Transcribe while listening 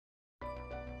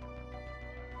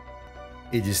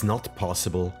It is not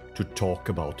possible to talk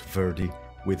about Verdi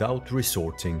without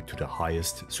resorting to the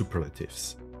highest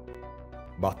superlatives.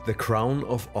 But the crown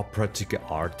of operatic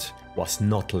art was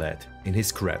not laid in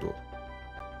his cradle.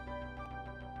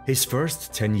 His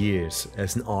first 10 years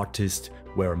as an artist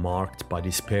were marked by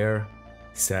despair,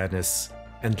 sadness,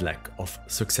 and lack of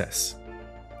success.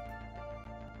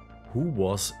 Who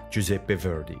was Giuseppe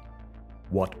Verdi?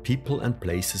 What people and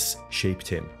places shaped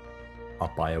him? A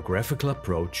biographical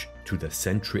approach to the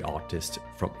century artist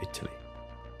from Italy.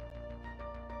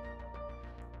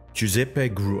 Giuseppe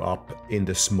grew up in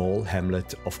the small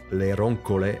hamlet of Le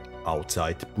Roncole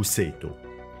outside Busseto.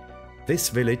 This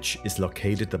village is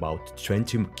located about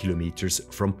 20 kilometers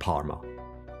from Parma,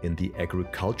 in the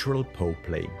agricultural Po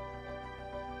Plain.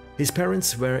 His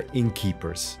parents were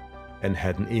innkeepers and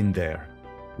had an inn there,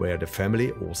 where the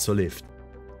family also lived.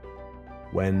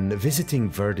 When visiting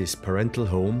Verdi's parental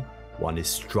home, one is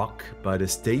struck by the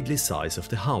stately size of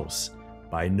the house.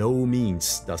 By no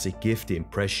means does it give the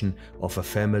impression of a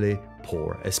family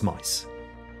poor as mice.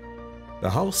 The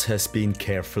house has been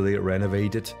carefully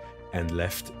renovated and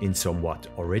left in somewhat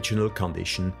original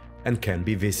condition and can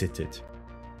be visited.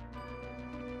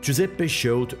 Giuseppe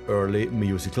showed early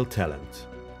musical talent.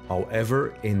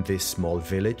 However, in this small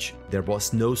village there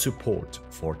was no support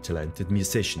for talented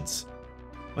musicians.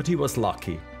 But he was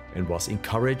lucky and was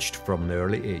encouraged from an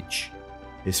early age.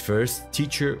 His first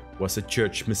teacher was a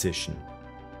church musician.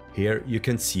 Here you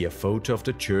can see a photo of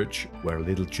the church where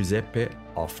little Giuseppe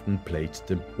often played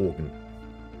the organ.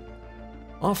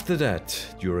 After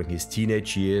that, during his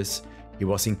teenage years, he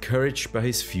was encouraged by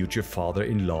his future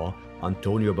father-in-law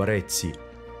Antonio Barezzi,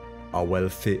 a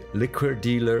wealthy liquor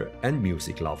dealer and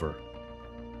music lover.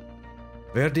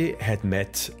 Verdi had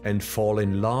met and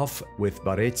fallen in love with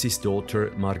Barezzi's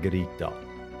daughter Margherita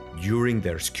during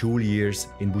their school years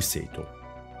in Busseto.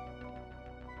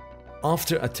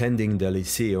 After attending the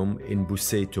Lyceum in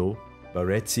Busseto,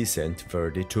 Barezzi sent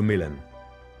Verdi to Milan.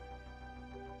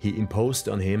 He imposed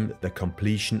on him the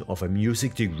completion of a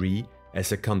music degree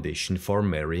as a condition for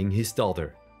marrying his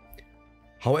daughter.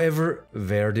 However,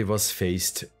 Verdi was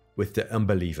faced with the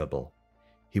unbelievable.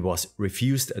 He was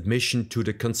refused admission to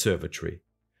the conservatory.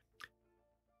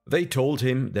 They told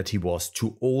him that he was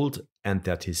too old and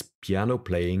that his piano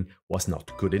playing was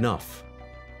not good enough.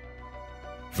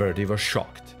 Verdi was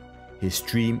shocked. His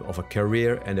dream of a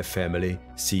career and a family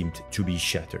seemed to be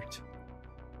shattered.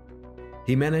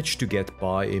 He managed to get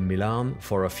by in Milan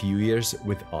for a few years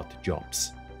with odd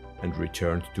jobs and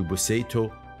returned to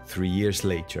Busseto 3 years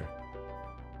later,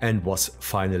 and was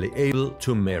finally able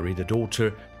to marry the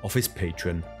daughter of his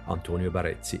patron Antonio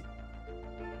Barezzi.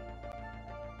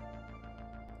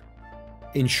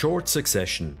 In short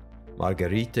succession,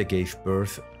 Margherita gave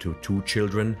birth to 2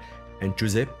 children and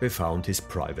Giuseppe found his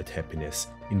private happiness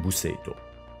in Busseto.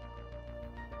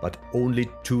 But only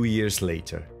 2 years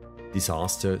later,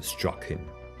 disaster struck him.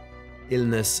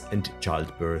 Illness and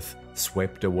childbirth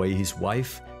swept away his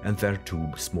wife and their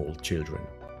 2 small children.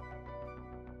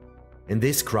 In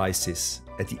this crisis,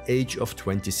 at the age of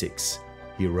 26,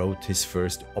 he wrote his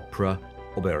first opera,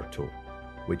 Oberto,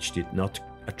 which did not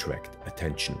attract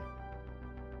attention.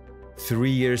 3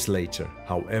 years later,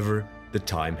 however, the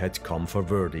time had come for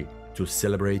Verdi to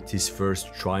celebrate his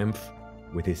first triumph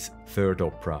with his third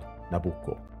opera,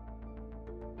 Nabucco.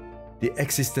 The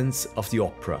existence of the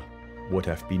opera would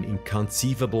have been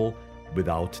inconceivable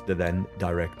without the then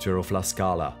director of La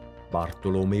Scala,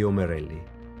 Bartolomeo Merelli.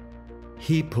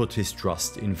 He put his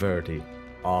trust in Verdi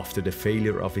after the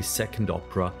failure of his second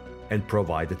opera and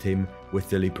provided him with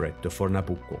the libretto for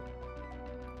Nabucco.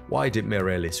 Why did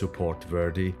Merelli support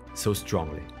Verdi so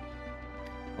strongly?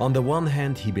 On the one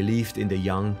hand, he believed in the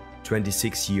young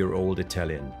 26-year-old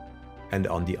Italian, and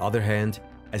on the other hand,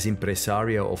 as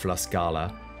impresario of La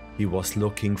Scala, he was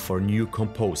looking for new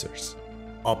composers.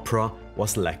 Opera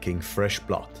was lacking fresh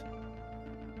blood.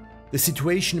 The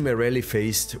situation Merelli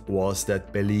faced was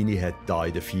that Bellini had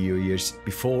died a few years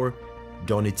before,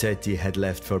 Donizetti had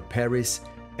left for Paris,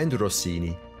 and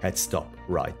Rossini had stopped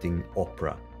writing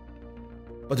opera.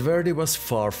 But Verdi was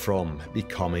far from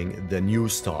becoming the new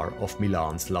star of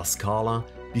Milan's La Scala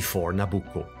before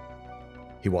Nabucco.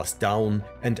 He was down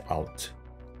and out.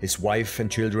 His wife and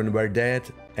children were dead,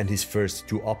 and his first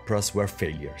 2 operas were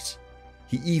failures.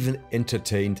 He even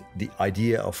entertained the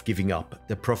idea of giving up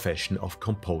the profession of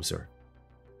composer.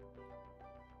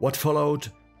 What followed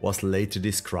was later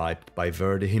described by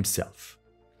Verdi himself.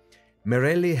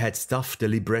 Merelli had stuffed the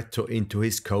libretto into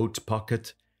his coat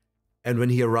pocket, and when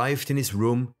he arrived in his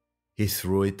room, he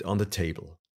threw it on the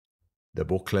table. The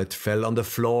booklet fell on the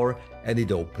floor and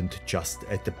it opened just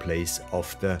at the place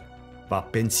of the Va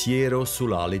pensiero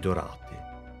sull'ali dorate.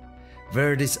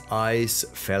 Verdi's eyes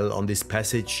fell on this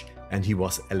passage and he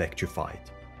was electrified.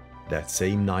 That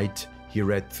same night, he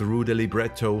read through the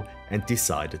libretto and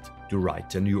decided to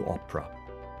write a new opera.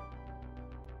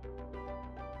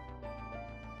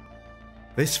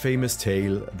 This famous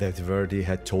tale that Verdi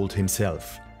had told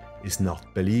himself is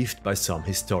not believed by some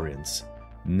historians.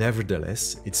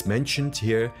 Nevertheless, it's mentioned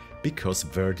here because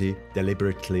Verdi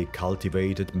deliberately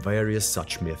cultivated various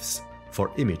such myths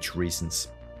for image reasons.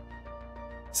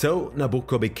 So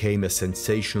Nabucco became a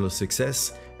sensational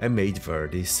success and made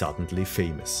Verdi suddenly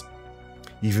famous.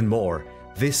 Even more,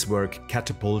 this work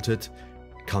catapulted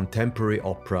contemporary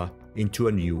opera into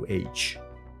a new age.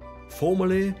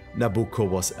 Formerly, Nabucco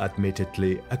was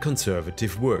admittedly a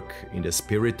conservative work in the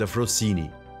spirit of Rossini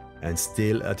and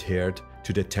still adhered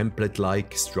to the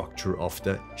template-like structure of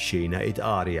the scena ed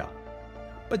aria.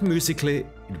 But musically,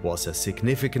 it was a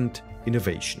significant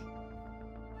innovation.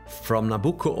 From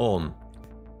Nabucco on,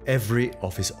 every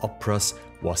of his operas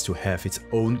was to have its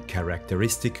own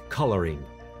characteristic coloring,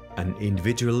 an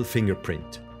individual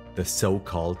fingerprint, the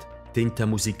so-called tinta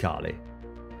musicale.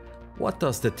 What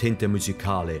does the tinta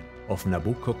musicale of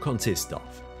Nabucco consist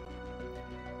of?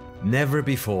 Never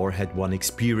before had one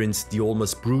experienced the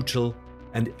almost brutal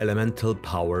and elemental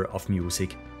power of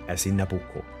music as in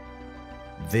Nabucco.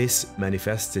 This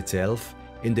manifests itself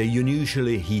in the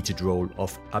unusually heated role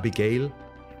of Abigail,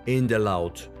 in the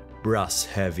loud,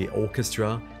 brass-heavy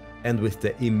orchestra, and with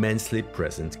the immensely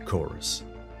present chorus.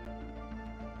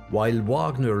 While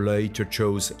Wagner later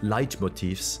chose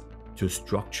leitmotifs to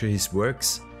structure his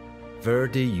works,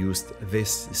 Verdi used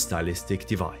this stylistic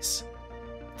device.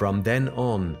 From then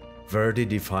on, Verdi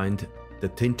defined the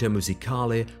tinta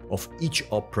musicale of each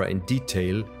opera in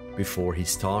detail before he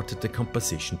started the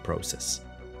composition process,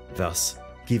 thus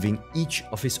giving each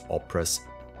of his operas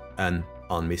an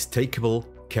unmistakable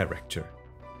character.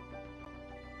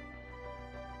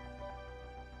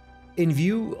 In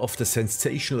view of the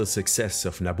sensational success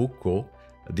of Nabucco,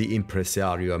 the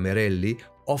impresario Merelli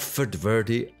offered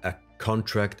Verdi a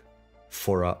contract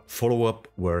for a follow-up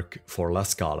work for La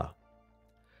Scala.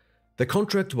 The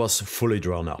contract was fully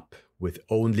drawn up, with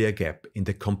only a gap in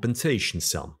the compensation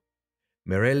sum.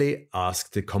 Merelli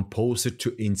asked the composer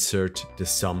to insert the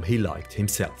sum he liked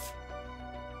himself.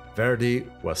 Verdi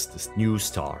was the new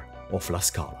star of La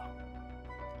Scala.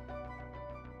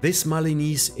 This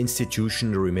Milanese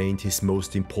institution remained his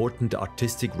most important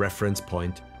artistic reference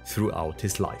point throughout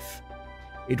his life.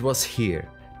 It was here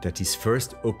that his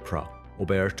first opera,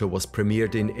 Oberto, was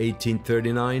premiered in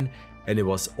 1839, and it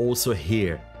was also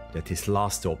here that his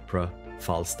last opera,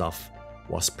 Falstaff,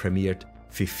 was premiered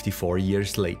 54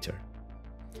 years later.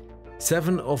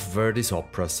 7 of Verdi's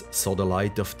operas saw the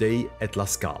light of day at La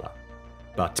Scala,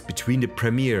 but between the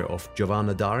premiere of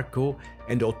Giovanna d'Arco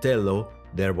and Otello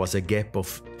there was a gap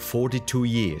of 42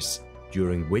 years,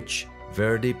 during which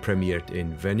Verdi premiered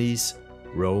in Venice,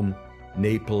 Rome,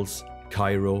 Naples,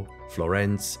 Cairo,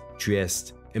 Florence,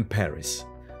 Trieste and Paris.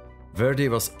 Verdi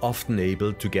was often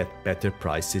able to get better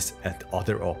prices at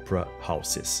other opera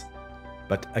houses.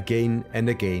 But again and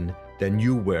again, the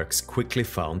new works quickly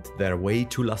found their way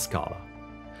to La Scala.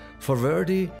 For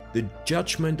Verdi, the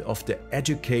judgment of the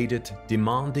educated,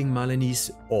 demanding Milanese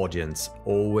audience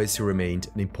always remained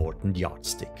an important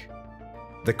yardstick.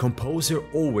 The composer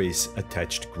always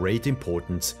attached great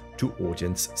importance to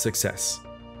audience success.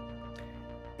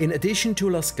 In addition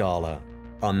to La Scala,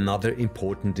 another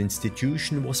important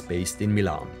institution was based in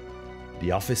Milan.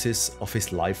 The offices of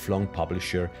his lifelong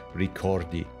publisher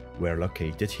Ricordi were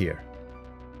located here.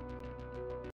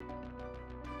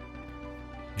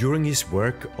 During his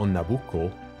work on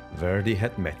Nabucco, Verdi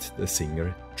had met the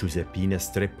singer Giuseppina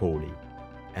Streppoli,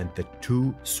 and the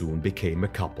two soon became a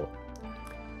couple.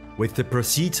 With the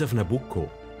proceeds of Nabucco,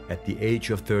 at the age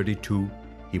of 32,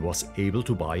 he was able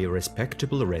to buy a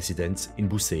respectable residence in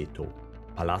Busseto,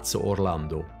 Palazzo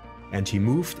Orlando, and he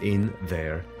moved in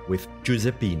there with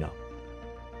Giuseppina.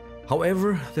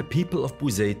 However, the people of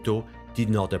Busseto did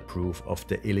not approve of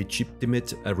the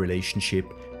illegitimate relationship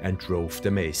and drove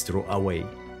the maestro away.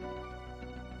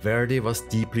 Verdi was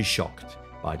deeply shocked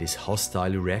by this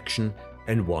hostile reaction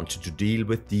and wanted to deal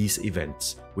with these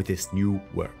events with his new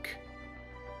work.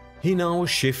 He now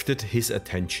shifted his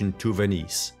attention to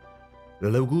Venice. The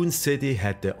Lagoon city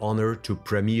had the honor to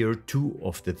premiere 2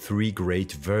 of the 3 great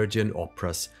Verdian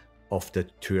operas of the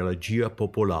Triologia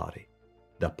popolare,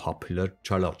 the popular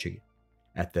trilogy,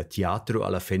 at the Teatro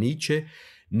alla Fenice,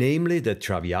 namely the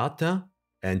Traviata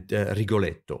and the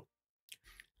Rigoletto.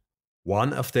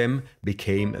 One of them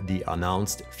became the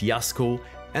announced fiasco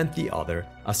and the other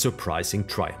a surprising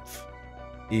triumph.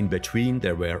 In between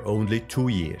there were only 2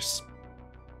 years.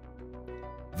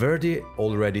 Verdi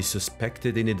already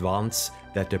suspected in advance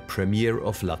that the premiere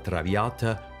of La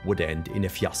Traviata would end in a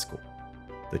fiasco.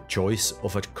 The choice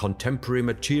of a contemporary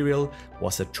material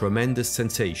was a tremendous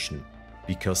sensation,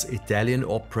 because Italian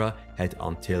opera had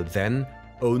until then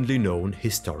only known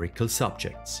historical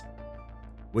subjects.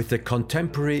 With the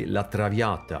contemporary La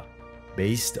Traviata,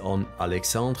 based on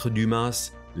Alexandre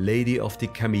Dumas' Lady of the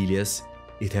Camellias,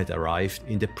 it had arrived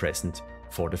in the present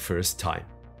for the first time.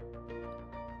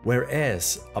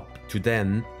 Whereas up to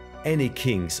then any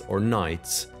kings or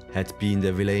knights had been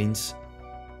the villains,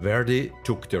 Verdi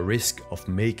took the risk of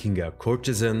making a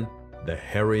courtesan the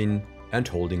heroine and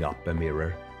holding up a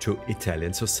mirror to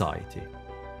Italian society.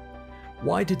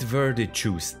 Why did Verdi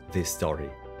choose this story?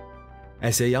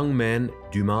 As a young man,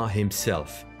 Dumas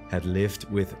himself had lived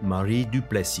with Marie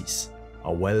Duplessis,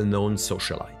 a well-known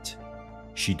socialite.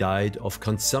 She died of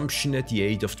consumption at the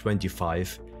age of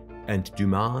 25, and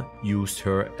Dumas used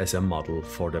her as a model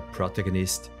for the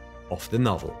protagonist of the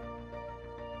novel.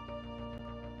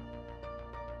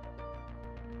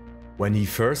 When he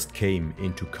first came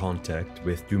into contact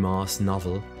with Dumas'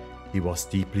 novel, he was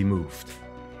deeply moved.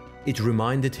 It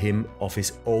reminded him of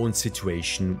his own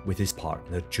situation with his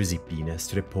partner Giuseppina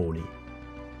Strepponi.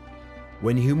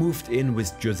 When he moved in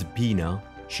with Giuseppina,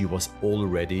 she was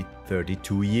already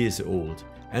 32 years old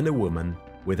and a woman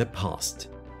with a past.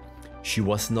 She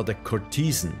was not a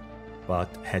courtesan,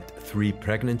 but had 3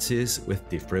 pregnancies with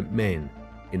different men,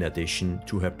 in addition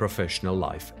to her professional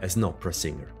life as an opera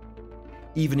singer.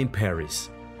 Even in Paris,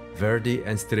 Verdi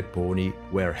and Strepponi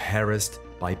were harassed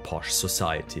by posh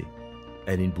society,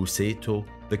 and in Busseto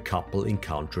the couple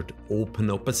encountered open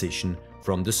opposition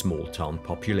from the small-town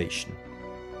population.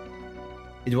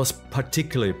 It was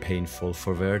particularly painful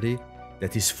for Verdi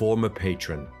that his former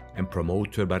patron and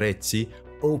promoter Barezzi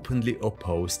openly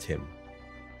opposed him.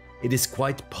 It is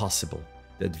quite possible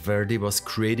that Verdi was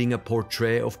creating a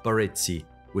portrait of Barezzi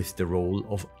with the role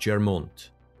of Germont,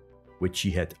 which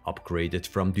he had upgraded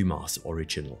from Dumas'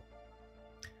 original.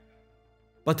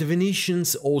 But the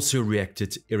Venetians also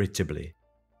reacted irritably.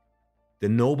 The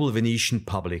noble Venetian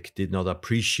public did not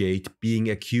appreciate being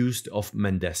accused of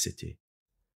mendacity.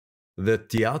 The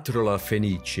Teatro La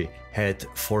Fenice had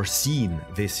foreseen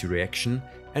this reaction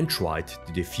and tried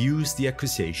to diffuse the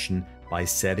accusation by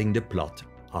setting the plot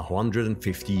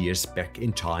 150 years back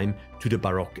in time to the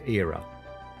Baroque era,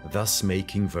 thus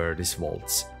making Verdi's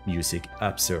waltz music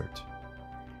absurd.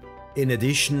 In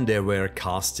addition, there were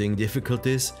casting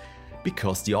difficulties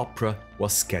because the opera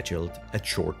was scheduled at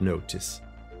short notice.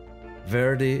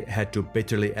 Verdi had to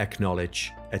bitterly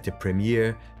acknowledge at the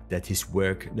premiere that his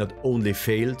work not only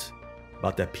failed,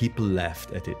 but that people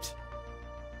laughed at it.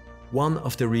 One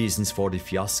of the reasons for the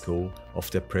fiasco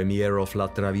of the premiere of La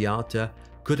Traviata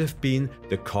could have been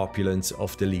the corpulence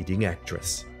of the leading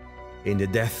actress. In the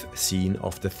death scene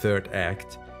of the 3rd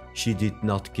act, she did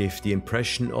not give the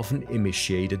impression of an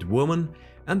emaciated woman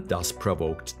and thus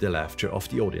provoked the laughter of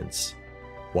the audience.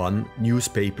 One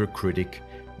newspaper critic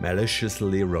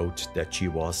maliciously wrote that she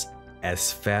was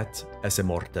as fat as a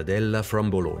mortadella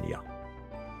from Bologna.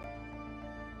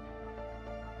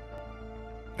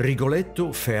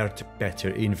 Rigoletto fared better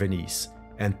in Venice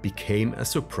and became a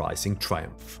surprising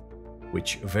triumph,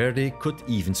 which Verdi could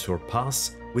even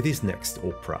surpass with his next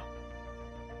opera.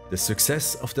 The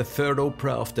success of the 3rd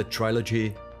opera of the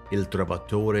trilogy, Il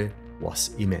Trovatore,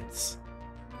 was immense.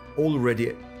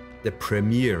 Already the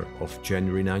premiere of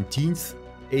January 19th,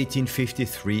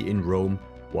 1853 in Rome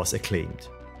was acclaimed.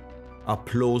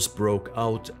 Applause broke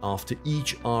out after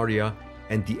each aria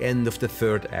and the end of the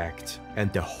 3rd act,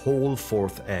 and the whole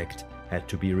 4th act had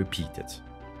to be repeated.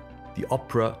 The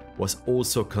opera was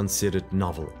also considered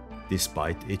novel,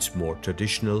 despite its more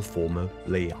traditional formal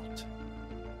layout.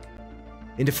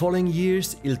 In the following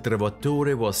years, Il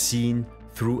Trovatore was seen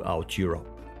throughout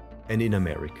Europe and in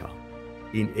America.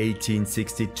 In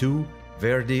 1862,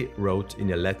 Verdi wrote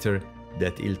in a letter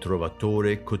that Il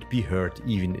Trovatore could be heard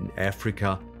even in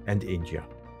Africa and India.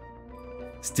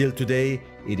 Still today,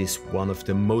 it is one of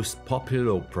the most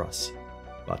popular operas,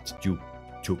 but due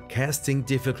to casting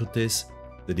difficulties,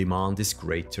 the demand is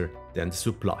greater than the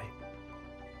supply.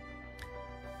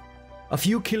 A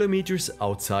few kilometers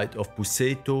outside of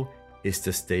Busseto is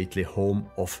the stately home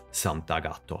of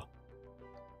Sant'Agata.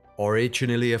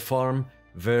 Originally a farm,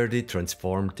 Verdi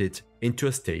transformed it into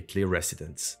a stately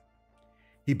residence.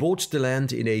 He bought the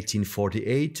land in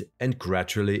 1848 and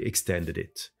gradually extended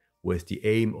it, with the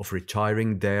aim of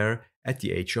retiring there at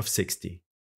the age of 60.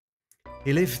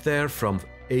 He lived there from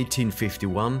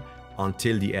 1851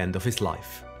 until the end of his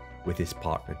life, with his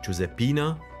partner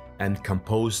Giuseppina, and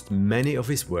composed many of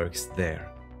his works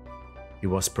there. He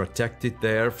was protected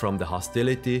there from the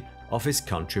hostility of his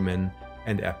countrymen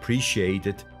and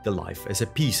appreciated the life as a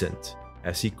peasant,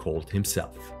 as he called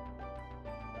himself.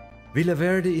 Villa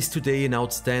Verdi is today an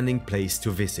outstanding place to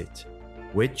visit,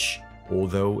 which,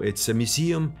 although it's a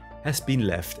museum, has been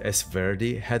left as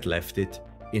Verdi had left it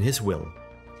in his will.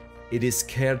 It is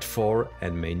cared for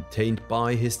and maintained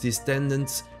by his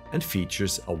descendants and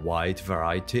features a wide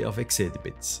variety of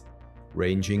exhibits,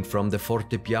 ranging from the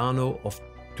fortepiano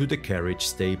to the carriage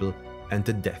stable and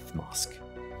the death mask.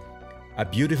 A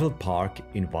beautiful park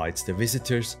invites the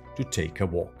visitors to take a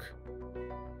walk.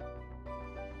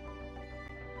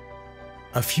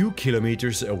 A few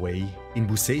kilometers away, in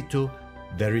Busseto,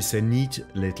 there is a neat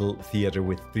little theatre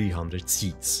with 300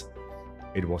 seats.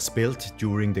 It was built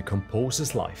during the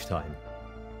composer's lifetime.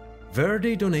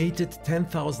 Verdi donated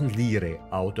 10,000 lire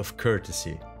out of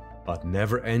courtesy, but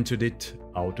never entered it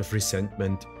out of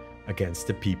resentment against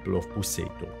the people of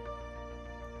Busseto.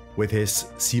 With his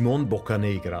Simon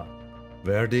Boccanegra,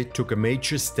 Verdi took a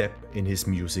major step in his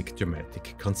music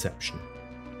dramatic conception.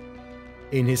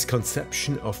 In his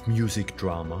conception of music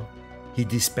drama, he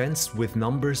dispensed with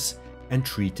numbers and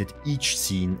treated each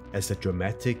scene as a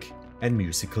dramatic and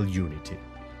musical unity.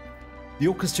 The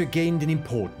orchestra gained in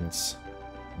importance.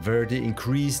 Verdi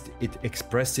increased its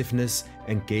expressiveness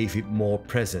and gave it more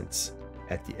presence,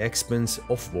 at the expense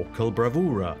of vocal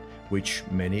bravura, which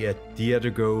many a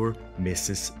theatregoer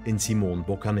misses in Simon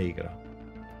Boccanegra.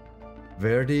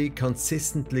 Verdi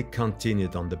consistently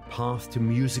continued on the path to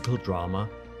musical drama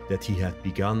that he had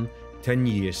begun 10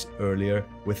 years earlier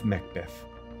with Macbeth.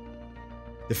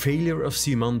 The failure of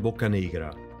Simon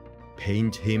Boccanegra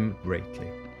pained him greatly.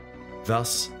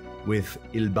 Thus, with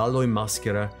Il ballo in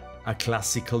maschera, a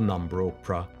classical number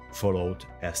opera followed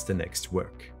as the next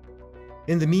work.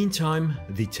 In the meantime,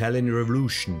 the Italian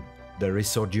Revolution, the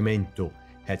Risorgimento,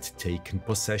 had taken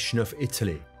possession of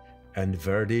Italy, and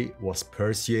Verdi was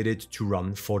persuaded to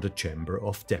run for the Chamber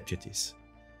of Deputies.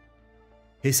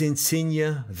 His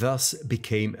insignia thus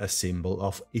became a symbol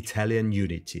of Italian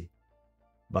unity.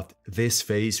 But this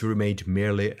phase remained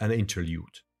merely an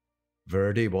interlude.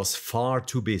 Verdi was far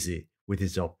too busy with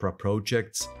his opera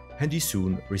projects, and he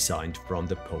soon resigned from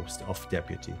the post of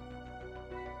deputy.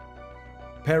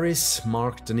 Paris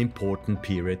marked an important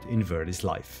period in Verdi's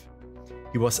life.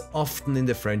 He was often in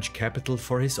the French capital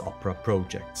for his opera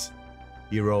projects.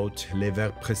 He wrote Les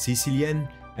Vêpres Siciliennes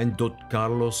and Don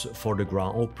Carlos for the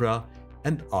Grand Opera,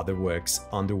 and other works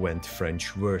underwent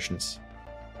French versions.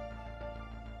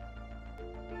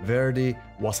 Verdi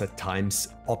was at times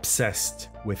obsessed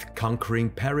with conquering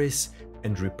Paris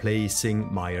and replacing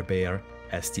Meyerbeer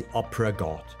as the opera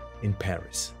god in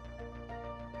Paris.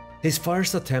 His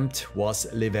first attempt was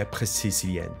Les Vêpres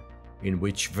Siciliennes, in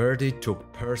which Verdi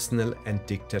took personal and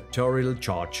dictatorial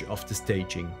charge of the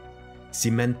staging,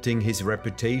 cementing his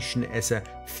reputation as a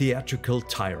theatrical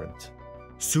tyrant.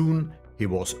 Soon he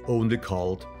was only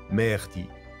called Merdi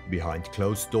behind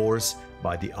closed doors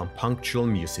by the unpunctual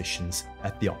musicians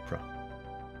at the opera.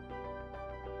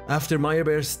 After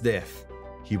Meyerbeer's death,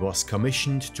 he was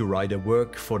commissioned to write a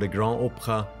work for the Grand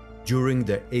Opera during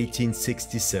the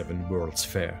 1867 World's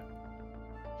Fair.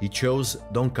 He chose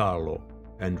Don Carlo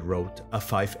and wrote a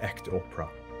 5-act opera.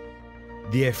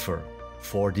 The effort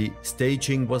for the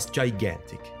staging was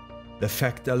gigantic. The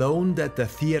fact alone that the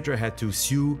theatre had to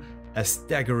sew a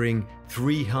staggering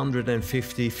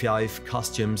 355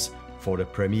 costumes for the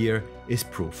premiere is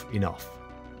proof enough.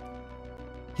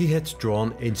 He had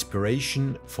drawn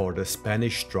inspiration for the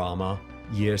Spanish drama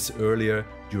years earlier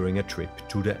during a trip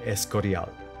to the Escorial.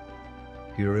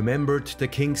 He remembered the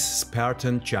king's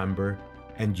Spartan chamber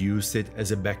and used it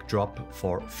as a backdrop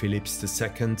for Philip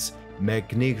II's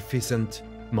magnificent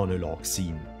monologue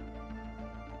scene.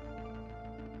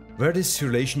 Verdi's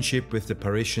relationship with the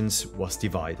Parisians was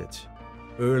divided.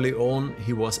 Early on,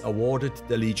 he was awarded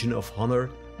the Legion of Honor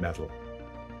medal.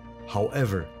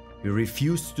 However, he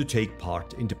refused to take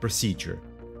part in the procedure,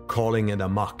 calling it a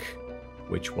mock,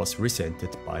 which was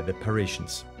resented by the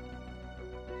Parisians.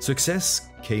 Success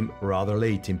came rather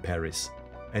late in Paris,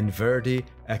 and Verdi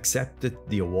accepted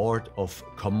the award of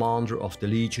Commander of the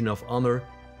Legion of Honor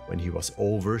when he was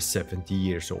over 70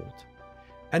 years old,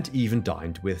 and even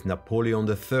dined with Napoleon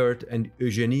III and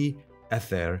Eugénie at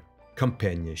their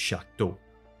Compiègne chateau.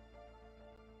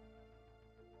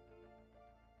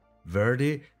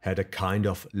 Verdi had a kind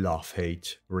of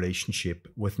love-hate relationship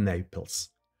with Naples.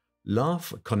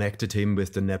 Love connected him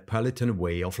with the Neapolitan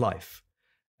way of life,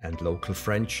 and local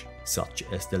French such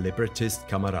as the librettist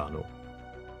Camerano.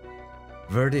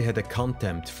 Verdi had a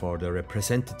contempt for the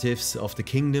representatives of the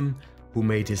kingdom who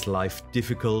made his life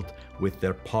difficult with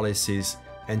their policies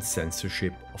and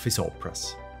censorship of his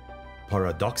operas.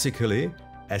 Paradoxically,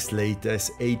 as late as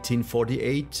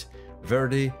 1848,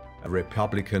 Verdi, a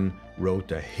Republican,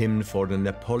 wrote a hymn for the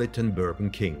Neapolitan Bourbon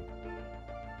king.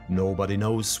 Nobody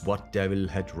knows what devil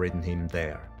had ridden him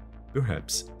there,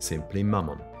 perhaps simply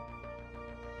Mammon.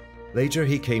 Later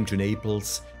he came to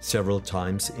Naples several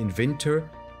times in winter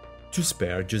to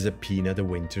spare Giuseppina the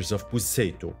winters of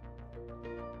Busseto.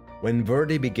 When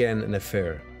Verdi began an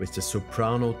affair with the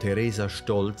soprano Teresa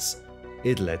Stolz,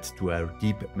 it led to a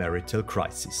deep marital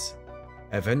crisis.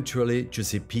 Eventually,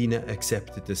 Giuseppina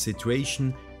accepted the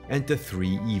situation and the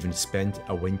three even spent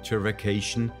a winter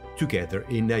vacation together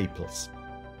in Naples.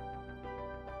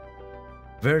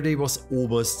 Verdi was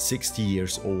almost 60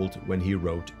 years old when he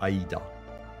wrote Aida.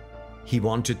 He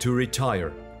wanted to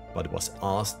retire, but was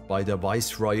asked by the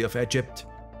Viceroy of Egypt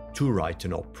to write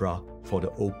an opera for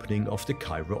the opening of the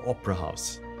Cairo Opera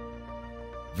House.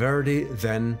 Verdi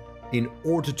then, in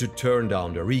order to turn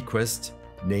down the request,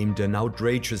 named an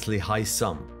outrageously high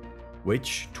sum,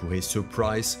 which, to his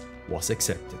surprise, was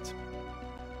accepted.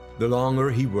 The longer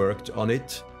he worked on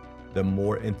it, the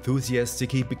more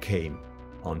enthusiastic he became,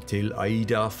 until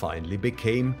Aida finally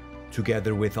became,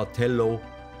 together with Otello,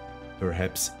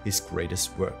 perhaps his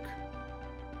greatest work.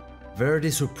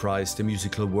 Verdi surprised the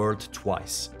musical world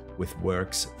twice with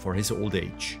works for his old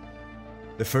age.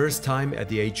 The first time at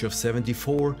the age of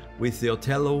 74 with the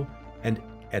Otello and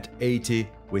at 80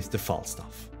 with the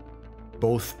Falstaff.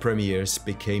 Both premieres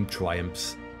became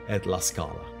triumphs at La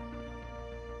Scala.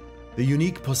 The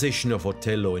unique position of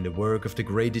Otello in the work of the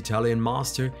great Italian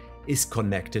master is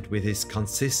connected with his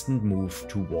consistent move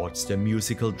towards the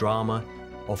musical drama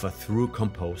of a through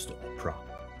composed opera.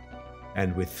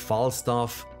 And with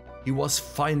Falstaff, he was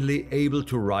finally able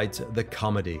to write the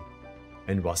comedy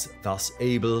and was thus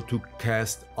able to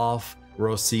cast off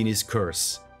Rossini's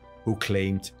curse, who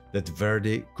claimed that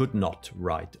Verdi could not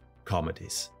write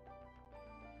comedies.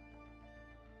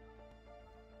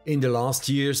 In the last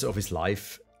years of his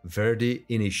life, Verdi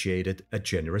initiated a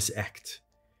generous act.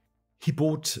 He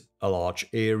bought a large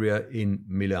area in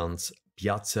Milan's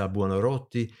Piazza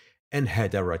Buonarroti and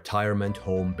had a retirement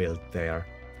home built there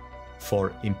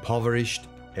for impoverished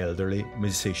elderly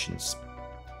musicians.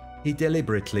 He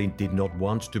deliberately did not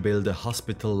want to build a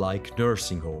hospital-like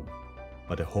nursing home,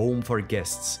 but a home for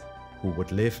guests who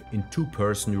would live in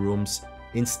two-person rooms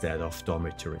instead of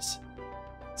dormitories.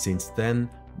 Since then,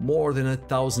 more than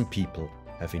 1,000 people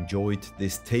have enjoyed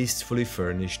this tastefully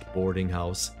furnished boarding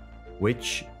house,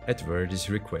 which, at Verdi's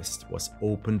request, was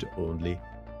opened only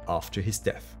after his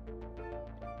death.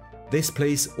 This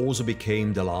place also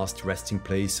became the last resting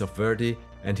place of Verdi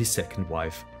and his second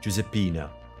wife, Giuseppina,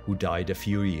 who died a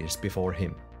few years before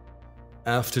him.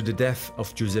 After the death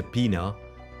of Giuseppina,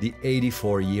 the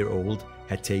 84-year-old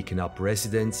had taken up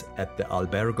residence at the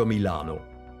Albergo Milano,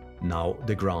 now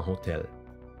the Grand Hotel,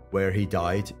 where he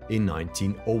died in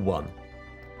 1901.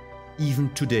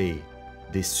 Even today,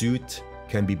 this suite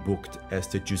can be booked as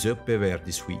the Giuseppe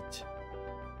Verdi suite.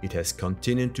 It has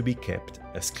continued to be kept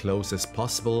as close as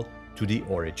possible to the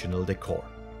original decor.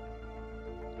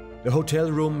 The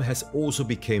hotel room has also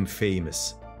become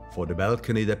famous for the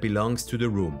balcony that belongs to the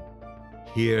room.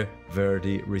 Here,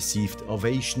 Verdi received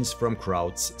ovations from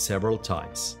crowds several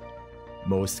times,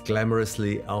 most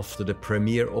glamorously after the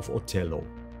premiere of Otello,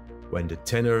 when the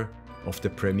tenor of the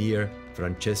premiere,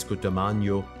 Francesco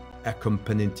Tamagno,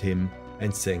 accompanied him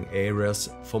and sang arias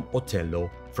from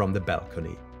Otello from the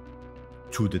balcony,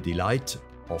 to the delight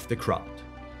of the crowd.